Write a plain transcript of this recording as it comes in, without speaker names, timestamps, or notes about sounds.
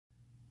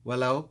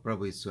વલાઓ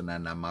પ્રભુ ઈસુના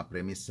નામમાં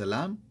પ્રેમી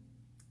સલામ.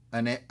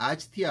 અને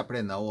આજથી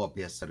આપણે નવો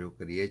અભ્યાસ શરૂ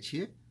કરીએ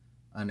છીએ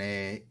અને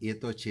એ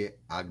તો છે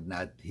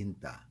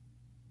આજ્ઞાધીનતા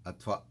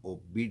અથવા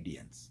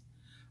ઓબિડિયન્સ.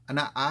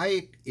 અને આ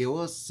એક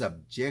એવો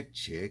સબ્જેક્ટ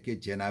છે કે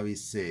જેના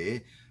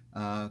વિશે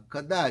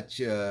કદાચ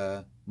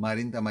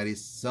મારી તમારી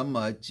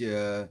સમજ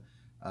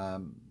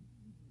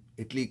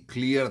એટલી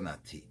ક્લિયર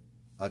નથી,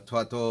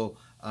 અથવા તો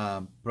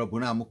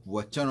પ્રભુના અમુક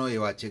વચનો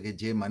એવા છે કે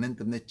જે મને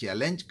તમને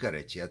ચેલેન્જ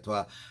કરે છે,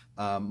 અથવા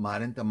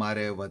મારે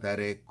તમારે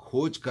વધારે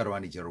ખોજ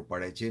કરવાની જરૂર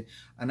પડે છે.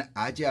 અને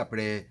આજે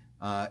આપણે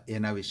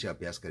એના વિશે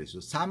અભ્યાસ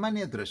કરીશું.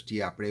 સામાન્ય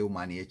દ્રષ્ટિએ આપણે એવું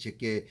માનીએ છીએ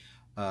કે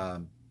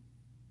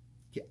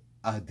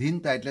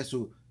અધીનતા એટલે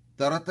શું?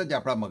 તરત જ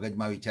આપણા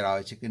મગજમાં વિચાર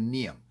આવે છે કે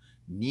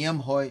નિયમ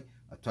હોય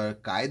અથવા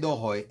કાયદો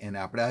હોય એને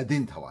આપણે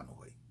અધીન થવાનું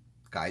હોય.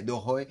 કાયદો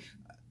હોય,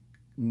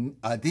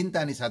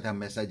 અધીનતાની સાથે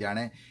હંમેશા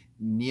જાણે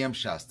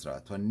નિયમશાસ્ત્ર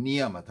અથવા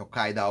નિયમ અથવા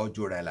કાયદાઓ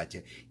જોડાયેલા છે.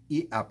 એ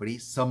આપણી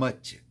સમજ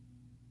છે.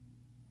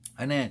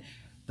 અને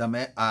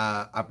તમે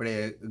આપણે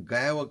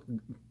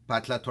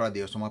પાછલા થોડા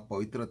દિવસોમાં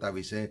પવિત્રતા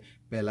વિશે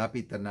પહેલા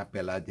પિત્તરના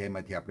પહેલા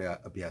અધ્યાયમાંથી આપણે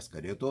અભ્યાસ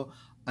કર્યો હતો.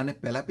 અને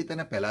પહેલા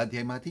પિત્તરના પહેલા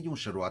અધ્યાયમાંથી જ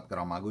હું શરૂઆત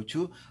કરવા માગું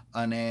છું.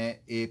 અને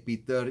એ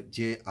પિત્તર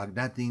જે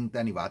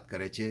આજ્ઞાધીનતાની વાત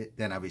કરે છે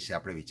તેના વિશે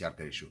આપણે વિચાર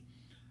કરીશું.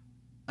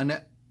 અને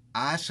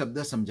આ શબ્દ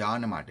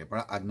સમજાવવા માટે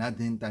પણ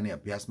આજ્ઞાધીનતાની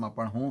અભ્યાસમાં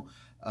પણ હું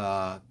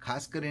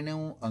ખાસ કરીને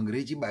હું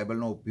અંગ્રેજી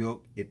બાઇબલનો ઉપયોગ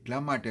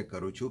એટલા માટે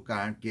કરું છું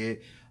કારણ કે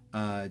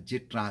જે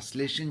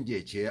ટ્રાન્સલેશન જે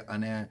છે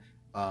અને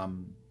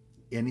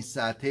એની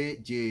સાથે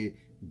જે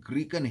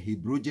ગ્રીક અને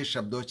હિબ્રુ જે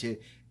શબ્દો છે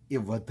એ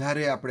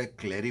વધારે આપણે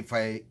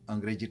ક્લેરિફાય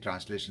અંગ્રેજી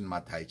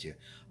ટ્રાન્સલેશનમાં થાય છે.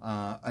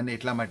 અને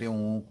એટલા માટે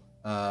હું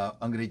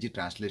અંગ્રેજી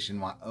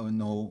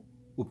ટ્રાન્સલેશનનો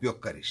ઉપયોગ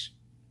કરીશ.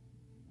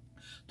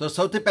 તો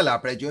સૌથી પહેલાં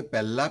આપણે જોઈએ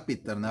પહેલા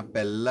પિત્તરના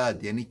પહેલા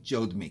અધ્યાયની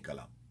 14મી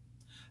કલમ.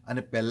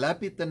 અને પહેલા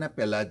પિત્તરના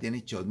પહેલા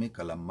અધ્યાયની 14મી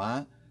કલમમાં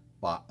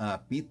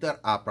પિત્તર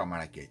આ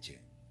પ્રમાણે કહે છે,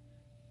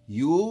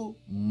 યુ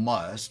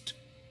મસ્ટ,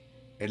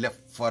 એટલે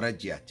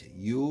ફરજિયાત છે,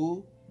 you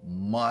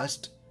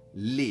must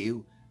leave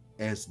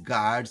as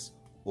ગાડ્સ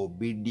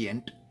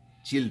obedient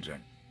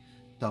children.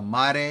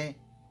 તમારે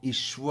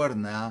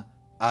ઈશ્વરના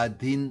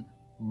આધીન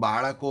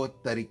બાળકો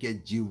તરીકે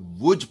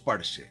જીવવું જ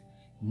પડશે.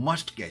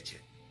 મસ્ટ કહે છે,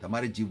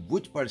 તમારે જીવવું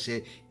જ પડશે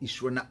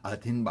ઈશ્વરના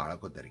આધીન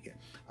બાળકો તરીકે.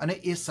 અને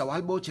એ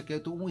સવાલ બહુ છે કે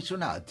તો હું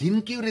ઈશ્વરના આધીન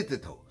કેવી રીતે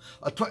થવું,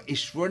 અથવા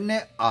ઈશ્વરને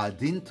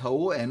આધીન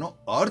થવું એનો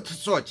અર્થ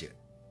શું છે?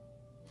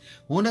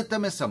 હું ને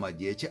તમે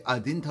સમજીએ છીએ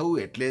આધીન થવું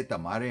એટલે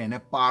તમારે એને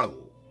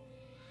પાળવું.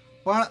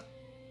 પણ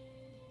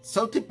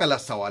સૌથી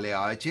પહેલા સવાલ એ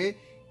આવે છે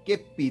કે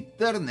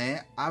પિત્તરને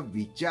આ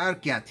વિચાર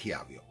ક્યાંથી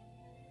આવ્યો?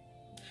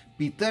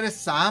 પિત્તરે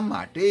શા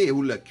માટે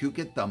એવું લખ્યું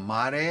કે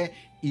તમારે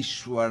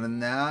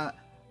ઈશ્વરના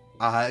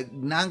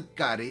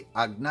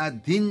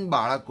આજ્ઞાધીન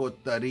બાળકો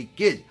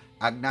તરીકે જ,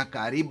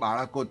 આજ્ઞાકારી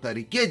બાળકો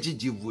તરીકે જ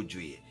જીવવું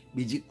જોઈએ,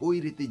 બીજી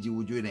કોઈ રીતે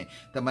જીવવું જોઈએ નહીં.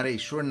 તમારે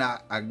ઈશ્વરના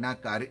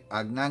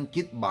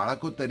આજ્ઞાંકિત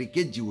બાળકો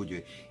તરીકે જ જીવવું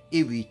જોઈએ. એ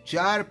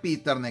વિચાર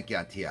પિત્તરને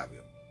ક્યાંથી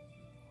આવ્યો?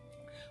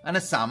 અને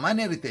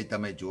સામાન્ય રીતે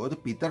તમે જુઓ તો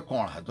પિત્તર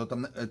કોણ હતો?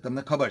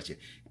 તમને ખબર છે,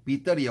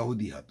 પિત્તર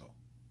યહૂદી હતો.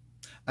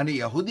 અને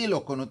યહૂદી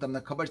લોકોનું તમને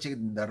ખબર છે કે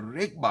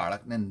દરેક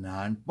બાળકને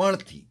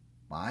નાનપણથી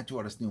 5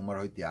 વર્ષની ઉંમર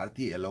હોય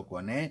ત્યારથી એ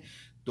લોકોને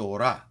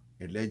તોરા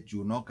એટલે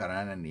જૂનો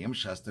કરારના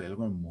નિયમશાસ્ત્ર એ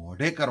લોકોને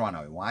મોઢે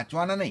કરવાના હોય,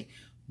 વાંચવાના નહીં,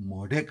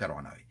 મોઢે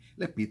કરવાના હોય.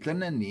 એટલે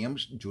પિત્તરને નિયમ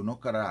જૂનો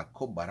કરાર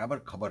આખો બરાબર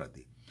ખબર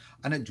હતી.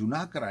 અને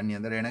જૂના કરારની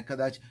અંદર એણે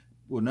કદાચ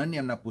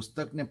પુનર્નિયમના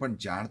પુસ્તકને પણ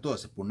જાણતો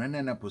હશે.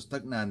 પુનર્નિયમના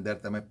પુસ્તકના અંદર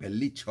તમે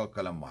પહેલી 6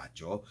 કલમ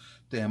વાંચો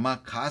તો એમાં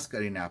ખાસ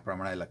કરીને આ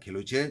પ્રમાણે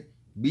લખેલું છે,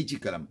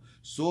 બીજી કલમ,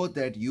 સો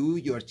દેટ યુ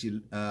યોર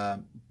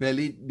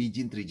પહેલી,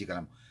 બીજી, ત્રીજી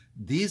કલમ,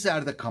 these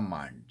are the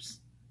commands,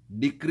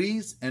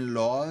 decrees and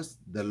laws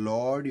the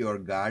Lord your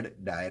God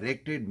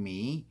directed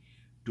me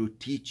to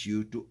teach you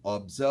to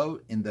observe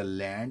in the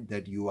land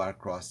that you are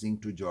crossing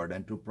to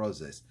Jordan to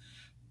possess.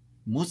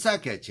 મૂસા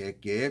કહે છે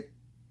કે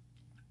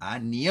આ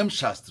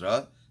નિયમશાસ્ત્ર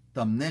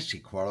તમને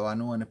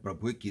શીખવાડવાનું અને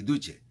પ્રભુએ કીધું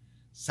છે.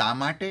 શા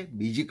માટે?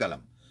 બીજી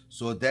કલમ,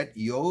 so that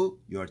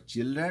your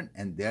children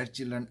and their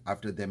children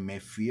after them may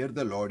fear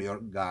the Lord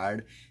your God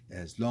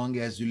as long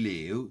as you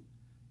live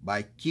by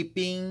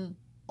keeping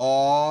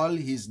all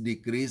his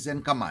decrees and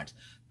commands.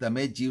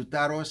 તમે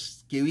જીવતા રહો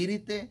કેવી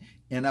રીતે?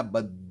 એના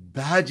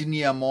બધા જ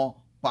નિયમો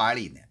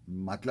પાળીને,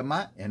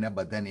 મતલબમાં એના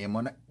બધા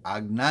નિયમોને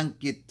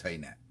આજ્ઞાંકિત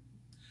થઈને.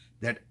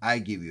 that I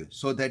give you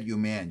so that you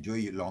may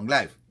enjoy long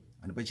life.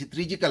 અને પછી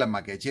ત્રીજી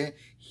કલમમાં કહે છે,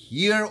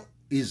 hear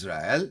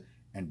Israel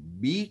and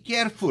be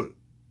careful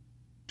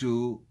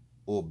to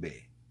obey.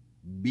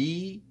 Be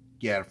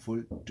careful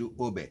to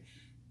obey.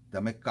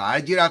 તમે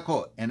કાળજી રાખો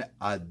એને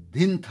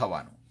આધીન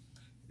થવાનું.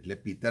 એટલે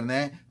પિત્તરને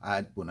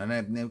આ પુનઃને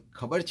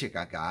ખબર છે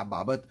કારણ કે આ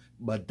બાબત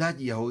બધા જ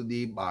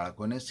યહૂદી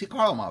બાળકોને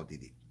શીખવાડવામાં આવતી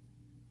હતી.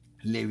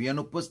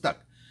 લેવીયનું પુસ્તક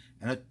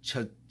એનો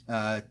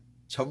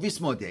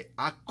 26મો અધ્યાય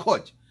આખો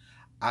જ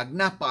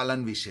આજ્ઞા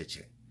પાલન વિશે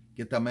છે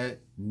કે તમે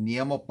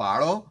નિયમો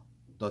પાળો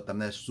તો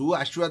તમને શું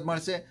આશીર્વાદ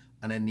મળશે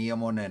અને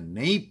નિયમોને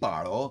નહીં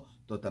પાળો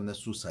તો તમને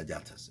શું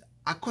સજા થશે.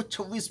 આખો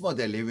 26મો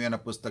અધ્યાય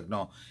લેવીયના પુસ્તકનો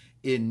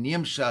એ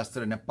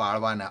નિયમશાસ્ત્રને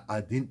પાળવાના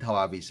આધીન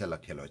થવા વિશે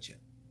લખેલો છે.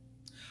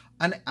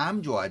 અને આમ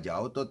જોવા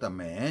જાઓ તો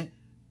તમે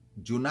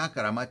જૂના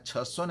કરારમાં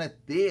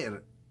 613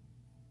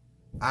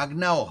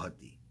 આજ્ઞાઓ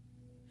હતી.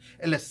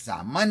 એટલે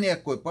સામાન્ય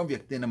કોઈ પણ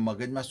વ્યક્તિના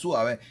મગજમાં શું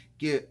આવે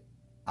કે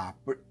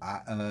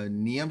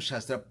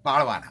નિયમશાસ્ત્ર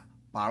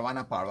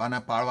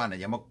પાળવાના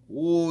જેમાં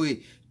કોઈ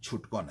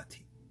છૂટકો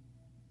નથી.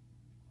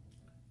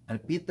 અને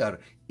પિતર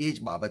એ જ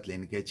બાબત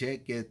લઈને કહે છે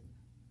કે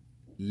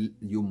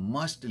you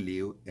must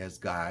leave as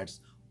ગાડ્સ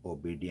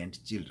obedient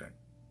children.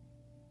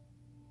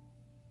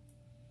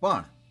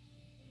 પણ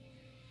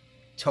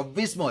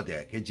 26મો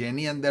અધ્યાય કે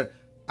જેની અંદર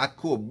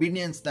આખું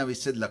ઓબિડિયન્સના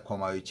વિશે જ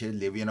લખવામાં આવ્યું છે,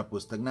 લેવીઓના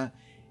પુસ્તકના,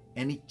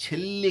 એની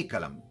છેલ્લી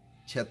કલમ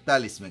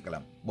 46મી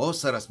કલમ બહુ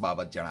સરસ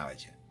બાબત જણાવે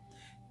છે.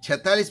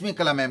 46મી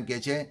કલમ એમ કે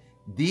છે,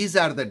 ધીઝ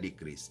આર ધ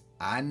ડિક્રીઝ,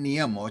 આ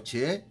નિયમો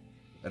છે,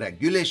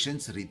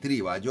 રેગ્યુલેશન્સ, રીતિ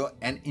રિવાજો,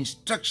 and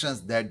instructions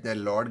that the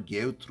lord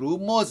gave through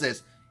મોઝેસ.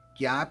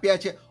 ક્યાં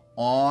આપ્યા છે?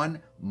 On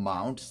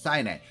mount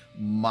સાઇનાઈ.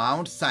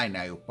 માઉન્ટ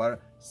સાઇનાઈ ઉપર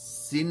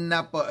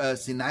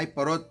સિનાઈ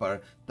પર્વત પર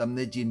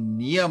તમને જે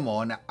નિયમો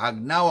અને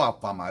આજ્ઞાઓ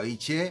આપવામાં આવી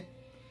છે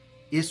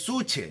એ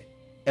શું છે?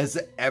 As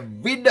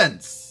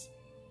evidence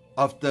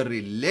of the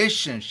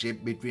relationship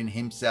between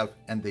himself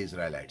and the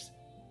ઇઝરાયલાઇટ્સ.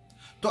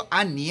 તો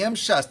આ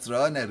નિયમશાસ્ત્ર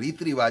અને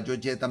રીત રિવાજો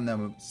જે તમને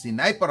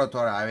સિનાઈ પર્વત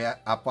પર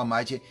આપવામાં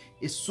આવે છે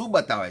એ શું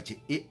બતાવે છે?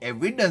 એ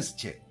એવિડન્સ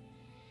છે.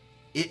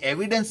 એ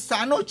એવિડન્સ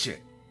શાનો છે?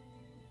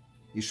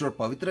 ઈશ્વર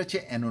પવિત્ર છે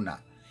એનું ના,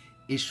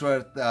 ઈશ્વર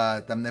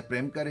તમને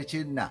પ્રેમ કરે છે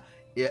ના,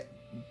 એ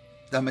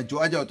તમે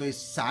જોવા જાઓ તો એ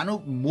શાનું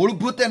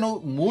મૂળભૂત એનું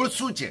મૂળ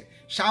શું છે?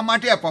 શા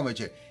માટે આપવામાં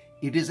છે?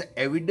 It is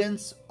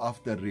evidence of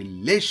the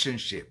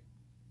relationship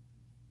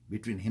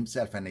between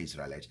himself and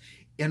ઇઝરાયલાઇટ્સ.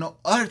 એનો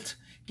અર્થ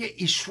કે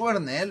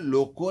ઈશ્વરને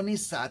લોકોની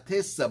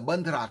સાથે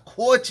સંબંધ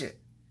રાખવો છે.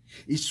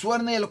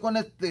 ઈશ્વરને એ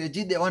લોકોને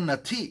ત્યજી દેવા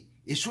નથી.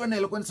 ઈશ્વરને એ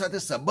લોકોની સાથે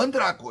સંબંધ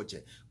રાખવો છે,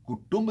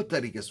 કુટુંબ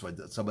તરીકે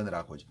સંબંધ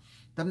રાખવો છે.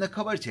 તમને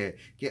ખબર છે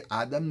કે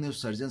આદમનું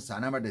સર્જન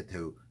શાના માટે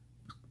થયું?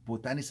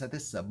 પોતાની સાથે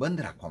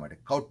સંબંધ રાખવા માટે,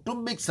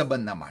 કૌટુંબિક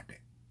સંબંધના માટે.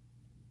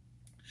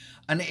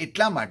 અને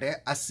એટલા માટે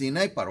આ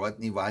સિનાઈ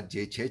પર્વતની વાત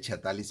જે છે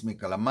 46મી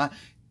કલમમાં,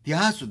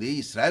 ત્યાં સુધી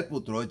ઇસ્રાયેલ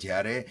પુત્રો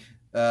જ્યારે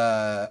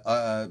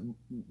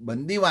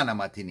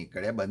બંદીવાનામાંથી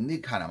નીકળ્યા,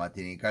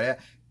 બંદીખાનામાંથી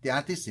નીકળ્યા,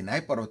 ત્યાંથી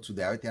સિનાઈ પર્વત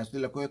સુધી આવે ત્યાં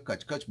સુધી લોકોએ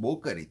કચકચ બહુ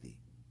કરી હતી.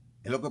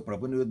 એ લોકોએ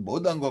પ્રભુની વિરુદ્ધ બહુ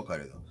દંગો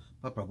કર્યો હતો.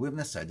 પણ પ્રભુ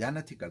એમને સજા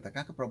નથી કરતા,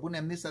 કારણ કે પ્રભુને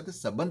એમની સાથે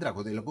સંબંધ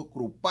રાખવો હતો. એ લોકો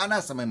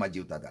કૃપાના સમયમાં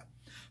જીવતા હતા.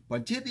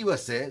 પણ જે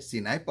દિવસે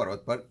સિનાઈ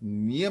પર્વત પર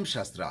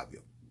નિયમશાસ્ત્ર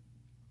આવ્યો,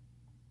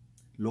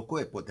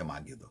 લોકોએ પોતે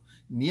માગ્યો હતો,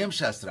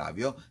 નિયમશાસ્ત્ર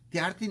આવ્યો,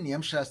 ત્યારથી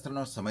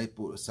નિયમશાસ્ત્રનો સમય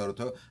શરૂ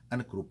થયો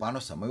અને કૃપાનો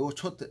સમય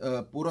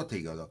પૂરો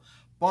થઈ ગયો હતો.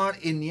 પણ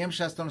એ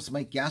નિયમશાસ્ત્રનો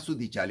સમય ક્યાં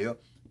સુધી ચાલ્યો?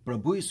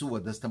 પ્રભુ ઈસુ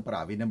વધસ્તંભ પર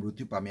આવીને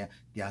મૃત્યુ પામ્યા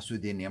ત્યાં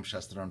સુધી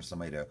નિયમશાસ્ત્રનો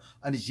સમય રહ્યો.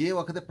 અને જે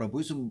વખતે પ્રભુ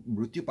ઈસુ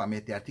મૃત્યુ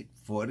પામ્યા ત્યારથી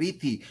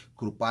ફરીથી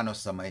કૃપાનો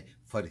સમય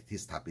ફરીથી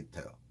સ્થાપિત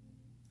થયો.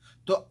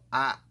 તો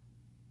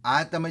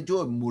આ તમે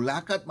જો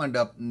મુલાકાત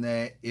મંડપ ને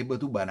એ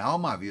બધું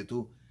બનાવવામાં આવ્યું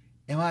હતું,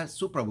 એમાં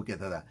શું પ્રભુ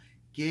કહેતા હતા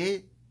કે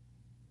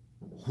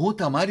હું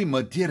તમારી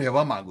મધ્ય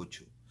રહેવા માંગુ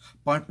છું.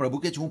 પણ પ્રભુ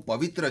કહે છે હું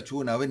પવિત્ર છું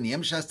અને હવે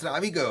નિયમશાસ્ત્ર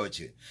આવી ગયો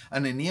છે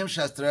અને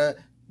નિયમશાસ્ત્ર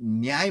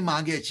ન્યાય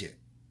માગે છે,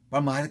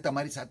 પણ મારે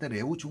તમારી સાથે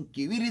રહેવું છું.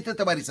 કેવી રીતે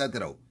તમારી સાથે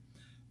રહું?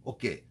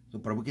 ઓકે, તો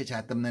પ્રભુ કહે છે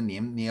આ તમને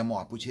નિયમો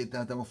આપું છે,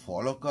 તમે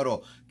ફોલો કરો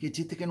કે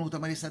જેથી કરીને હું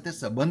તમારી સાથે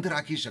સંબંધ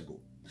રાખી શકું.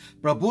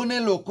 પ્રભુને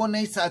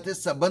લોકોની સાથે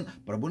સંબંધ,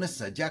 પ્રભુને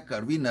સજા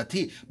કરવી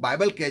નથી.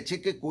 બાઇબલ કહે છે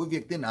કે કોઈ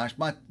વ્યક્તિ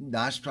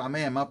નાશ પામે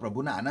એમાં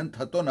પ્રભુને આનંદ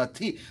થતો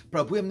નથી.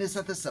 પ્રભુ એમની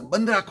સાથે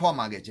સંબંધ રાખવા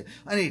માંગે છે.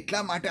 અને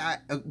એટલા માટે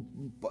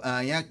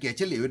અહીંયા કહે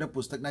છે લેવીના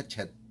પુસ્તકના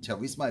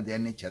 26મા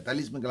અધ્યાયની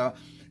 46મી કલમ,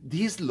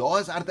 this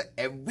lose are the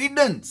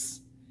evidence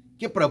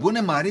કે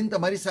પ્રભુને મારીને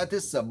તમારી સાથે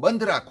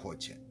સંબંધ રાખવો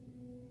છે.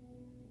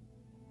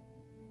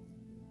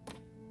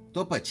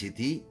 તો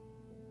પછીથી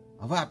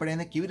હવે આપણે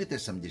એને કેવી રીતે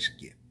સમજી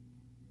શકીએ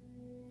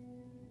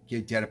કે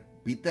જ્યારે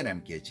પિતર એમ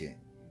કહે છે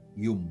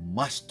you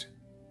must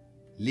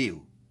leave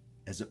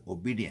as a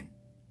obedient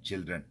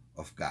children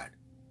of ગાડ.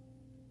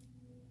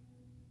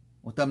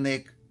 હું તમને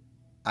એક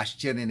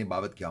આશ્ચર્યની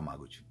બાબત કહેવા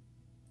માંગુ છું.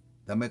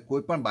 તમે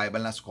કોઈ પણ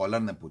બાઇબલના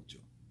સ્કોલરને પૂછજો,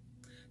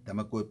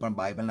 તમે કોઈ પણ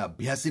બાઇબલના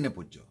અભ્યાસીને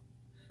પૂછજો,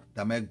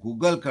 તમે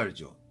ગૂગલ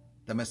કરજો,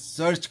 તમે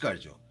સર્ચ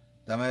કરજો,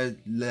 તમે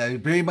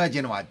લાઇબ્રેરીમાં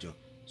જઈને વાંચજો,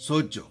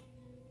 શોધજો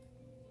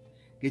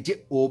કે જે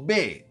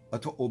ઓબે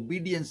અથવા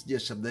ઓબિડિયન્સ જે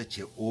શબ્દ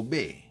છે,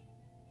 ઓબે,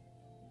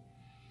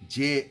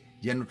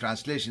 જેનું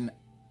ટ્રાન્સલેશન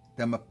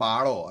તમે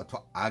પાળો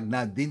અથવા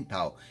આજ્ઞાધીન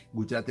થાવ,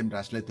 ગુજરાતીમાં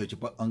ટ્રાન્સલેટ થયું છે,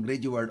 પણ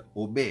અંગ્રેજી વર્ડ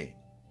ઓબે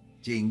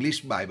જે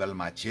ઇંગ્લિશ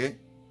બાઇબલમાં છે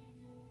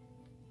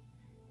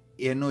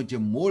એનો જે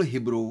મૂળ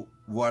હિબ્રુ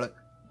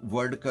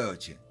વર્ડ કયો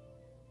છે?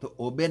 તો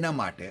ઓબેના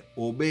માટે,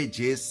 ઓબે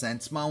જે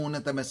સેન્સમાં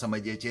હું તમે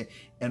સમજીએ છીએ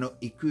એનો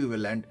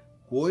ઇક્વિવેલન્ટ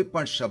કોઈ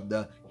પણ શબ્દ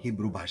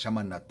હિબ્રુ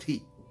ભાષામાં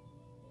નથી.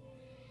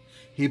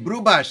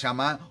 હિબ્રુ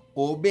ભાષામાં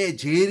ઓબે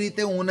જે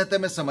રીતે હું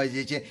તમે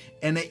સમજીએ છીએ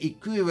એને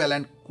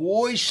ઇક્વિવેલન્ટ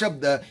કોઈ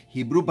શબ્દ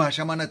હિબ્રુ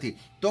ભાષામાં નથી.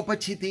 તો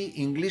પછીથી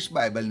ઇંગ્લિશ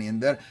બાઇબલની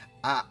અંદર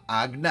આ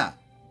આજ્ઞા,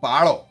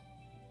 પાળો,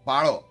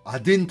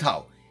 આધીન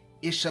થાવ,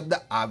 એ શબ્દ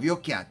આવ્યો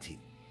ક્યાંથી?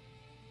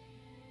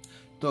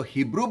 તો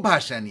હિબ્રુ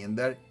ભાષાની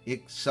અંદર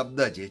એક શબ્દ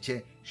જે છે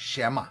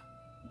શેમા,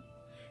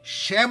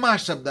 શેમા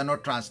શબ્દનો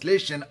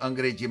ટ્રાન્સલેશન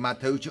અંગ્રેજીમાં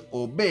થયું છે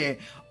ઓબે,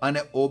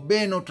 અને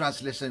ઓબેનું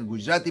ટ્રાન્સલેશન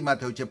ગુજરાતીમાં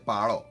થયું છે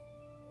પાળો.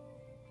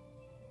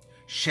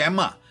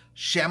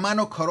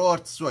 શેમાનો ખરો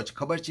અર્થ શું છે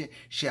ખબર છે?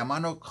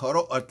 શેમાનો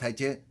ખરો અર્થ થાય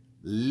છે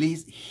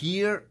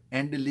હિયર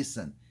એન્ડ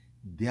લિસન,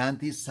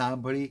 ધ્યાનથી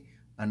સાંભળી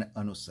અને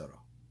અનુસરો.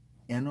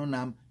 એનું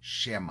નામ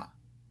શેમા.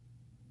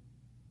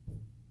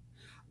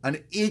 અને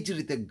એ જ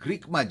રીતે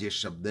ગ્રીકમાં જે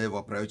શબ્દ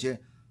વપરાયો છે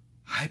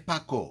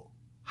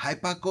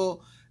હાઇપાકો,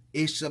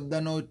 એ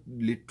શબ્દનો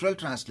લિટરલ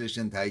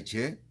ટ્રાન્સલેશન થાય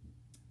છે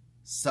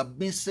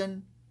submission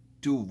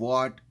two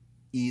what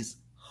is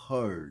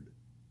hard.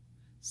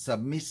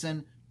 Submission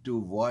two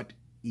what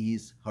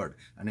is hard.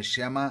 અને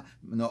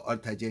શેમાનો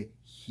અર્થ થાય છે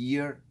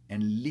here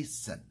and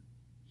listen.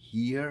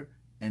 Here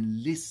and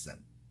listen.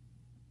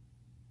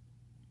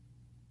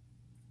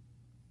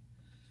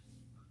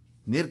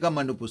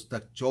 નિર્ગમનનું પુસ્તક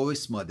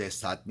 24મો અધ્યાય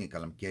 7મી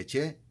કલમ કહે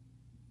છે,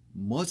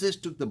 Moses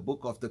took the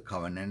book of the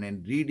covenant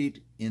and read it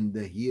in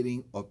the hearing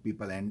of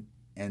people,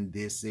 and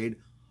they said,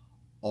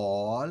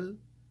 all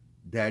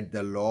that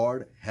the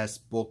Lord has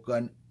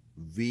spoken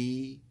we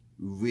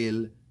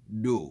will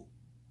do,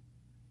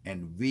 and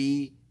we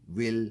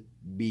will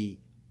be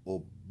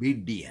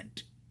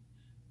obedient.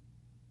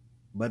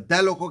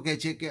 બધા લોકો કહે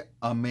છે કે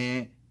અમે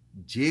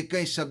જે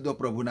કંઈ શબ્દો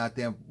પ્રભુના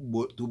ત્યાં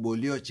તું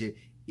બોલ્યો છે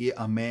એ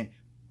અમે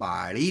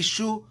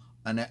પાળીશું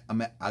અને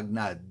અમે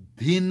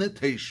આજ્ઞાધીન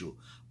થઈશું.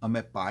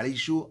 અમે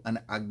પાળીશું અને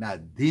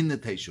આજ્ઞાધીન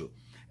થઈશું.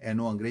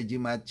 એનું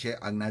અંગ્રેજીમાં છે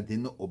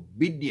આજ્ઞાધીનનું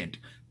ઓબિડિયન્ટ,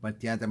 પણ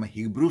ત્યાં તમે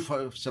હિબ્રુ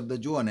શબ્દ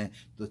જુઓ ને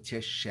તો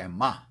છે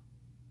શેમા.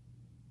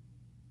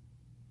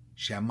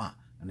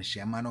 અને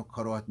શેમાનો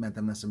ખરો અર્થ મેં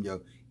તમને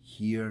સમજાવ્યો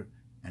હિયર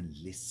એન્ડ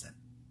લિસન.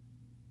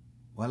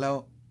 વલાઓ,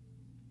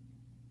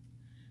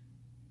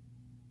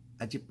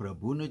 આજે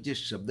પ્રભુનો જે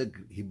શબ્દ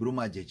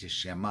હિબ્રુમાં જે છે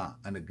શેમા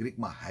અને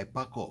ગ્રીકમાં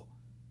હાઇપાકો,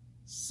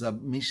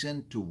 submission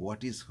two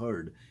what is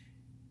hard,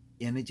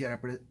 એને જ્યારે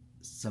આપણે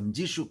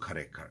સમજીશું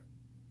ખરેખર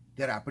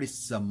ત્યારે આપણી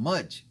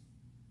સમજ,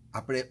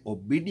 આપણે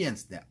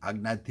ઓબિડિયન્સને,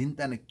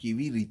 આજ્ઞાધીનતાને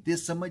કેવી રીતે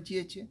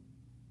સમજીએ છીએ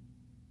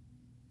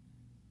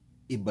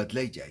એ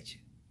બદલાઈ જાય છે.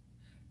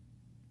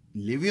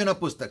 લેવીઓના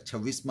પુસ્તક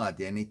 26મા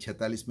અધ્યાયની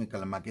 46મી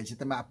કલમમાં કહે છે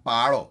તમે આ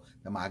પાળો,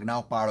 તમે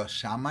આજ્ઞાઓ પાળો.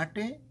 શા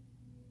માટે?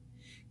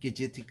 કે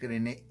જેથી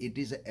કરીને ઇટ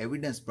ઇઝ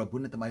એવિડન્સ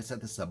પ્રભુને તમારી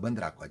સાથે સંબંધ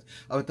રાખવા છે.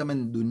 હવે તમે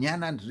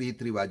દુનિયાના રીત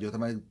રિવાજો,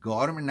 તમે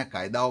ગવર્મેન્ટના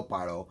કાયદાઓ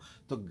પાળો,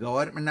 તો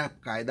ગવર્મેન્ટના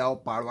કાયદાઓ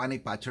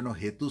પાળવાની પાછળનો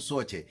હેતુ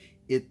શું છે?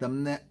 એ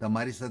તમને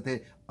તમારી સાથે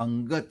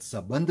અંગત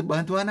સંબંધ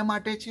બાંધવાના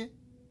માટે છે?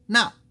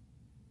 ના,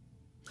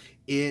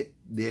 એ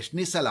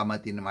દેશની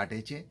સલામતીને માટે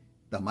છે,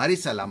 તમારી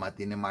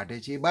સલામતીને માટે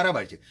છે. એ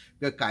બરાબર છે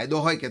કે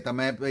કાયદો હોય કે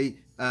તમે ભાઈ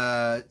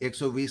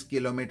 120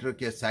 કિલોમીટર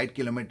કે 60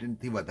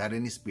 કિલોમીટરથી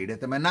વધારેની સ્પીડે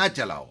તમે ના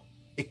ચલાવો,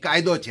 એ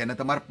કાયદો છે અને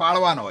તમારે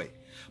પાળવાનો હોય.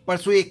 પણ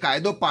શું એ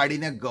કાયદો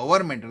પાડીને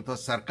ગવર્મેન્ટ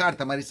અથવા સરકાર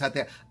તમારી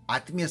સાથે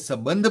આત્મીય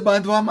સંબંધ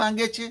બાંધવા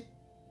માંગે છે?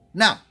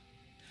 ના.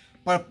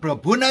 પણ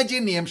પ્રભુના જે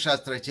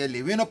નિયમશાસ્ત્ર છે,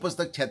 લેવીઓનો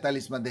પુસ્તક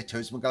 46માં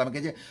 26મી કલમ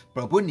કહે છે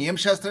પ્રભુ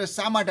નિયમશાસ્ત્ર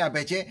શા માટે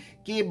આપે છે?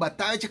 કે એ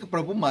બતાવે છે કે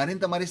પ્રભુ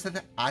મારીને તમારી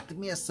સાથે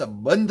આત્મીય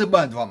સંબંધ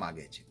બાંધવા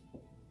માંગે છે.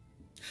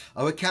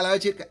 હવે ખ્યાલ આવે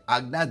છે કે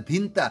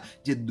આજ્ઞાધીનતા,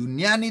 જે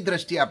દુનિયાની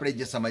દ્રષ્ટિએ આપણે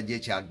જે સમજીએ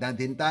છીએ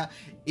આજ્ઞાધીનતા,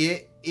 એ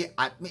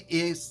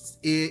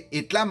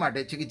એટલા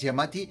માટે છે કે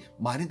જેમાંથી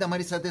મારી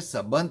તમારી સાથે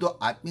સંબંધો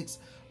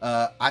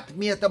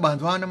આત્મીયતા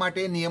બાંધવાના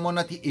માટે નિયમો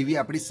નથી, એવી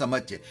આપણી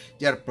સમજ છે.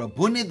 જ્યારે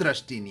પ્રભુની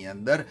દ્રષ્ટિની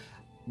અંદર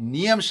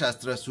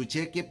નિયમશાસ્ત્ર શું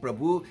છે કે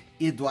પ્રભુ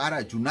એ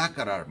દ્વારા જૂના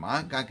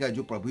કરારમાં, કારણ કે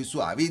હજુ પ્રભુ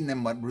શું આવીને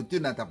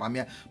મૃત્યુ નતા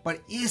પામ્યા, પણ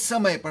એ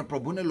સમયે પણ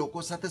પ્રભુને લોકો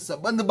સાથે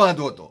સંબંધ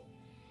બાંધવો હતો,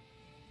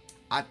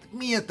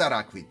 આત્મીયતા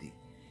રાખવી હતી.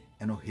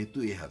 એનો હેતુ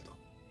એ હતો.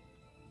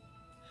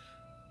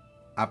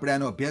 આપણે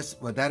આનો અભ્યાસ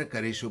વધારે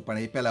કરીશું,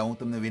 પણ એ પહેલાં હું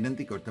તમને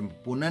વિનંતી કરું, તમે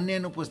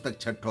પુનર્ન્યયનું પુસ્તક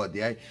 6ઠ્ઠો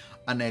અધ્યાય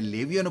અને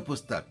લેવીઓનું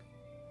પુસ્તક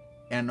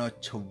એનો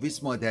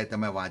 26મો અધ્યાય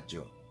તમે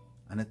વાંચજો,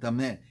 અને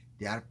તમે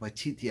ત્યાર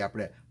પછીથી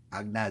આપણે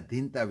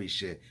આજ્ઞાધીનતા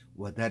વિશે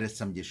વધારે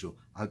સમજીશું.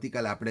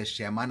 આવતીકાલે આપણે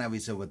શેમાના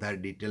વિશે વધારે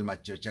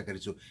ડિટેલમાં ચર્ચા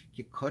કરીશું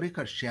કે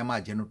ખરેખર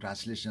શેમા, જેનું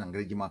ટ્રાન્સલેશન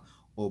અંગ્રેજીમાં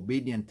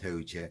ઓબિડિયન્ટ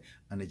થયું છે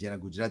અને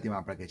જેના ગુજરાતીમાં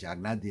આપણે કહે છે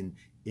આજ્ઞાધીન,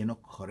 એનો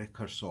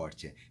ખરેખર શું અર્થ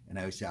છે,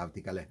 એના વિશે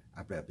આવતીકાલે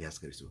આપણે અભ્યાસ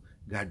કરીશું.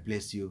 God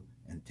bless you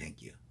and thank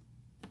you.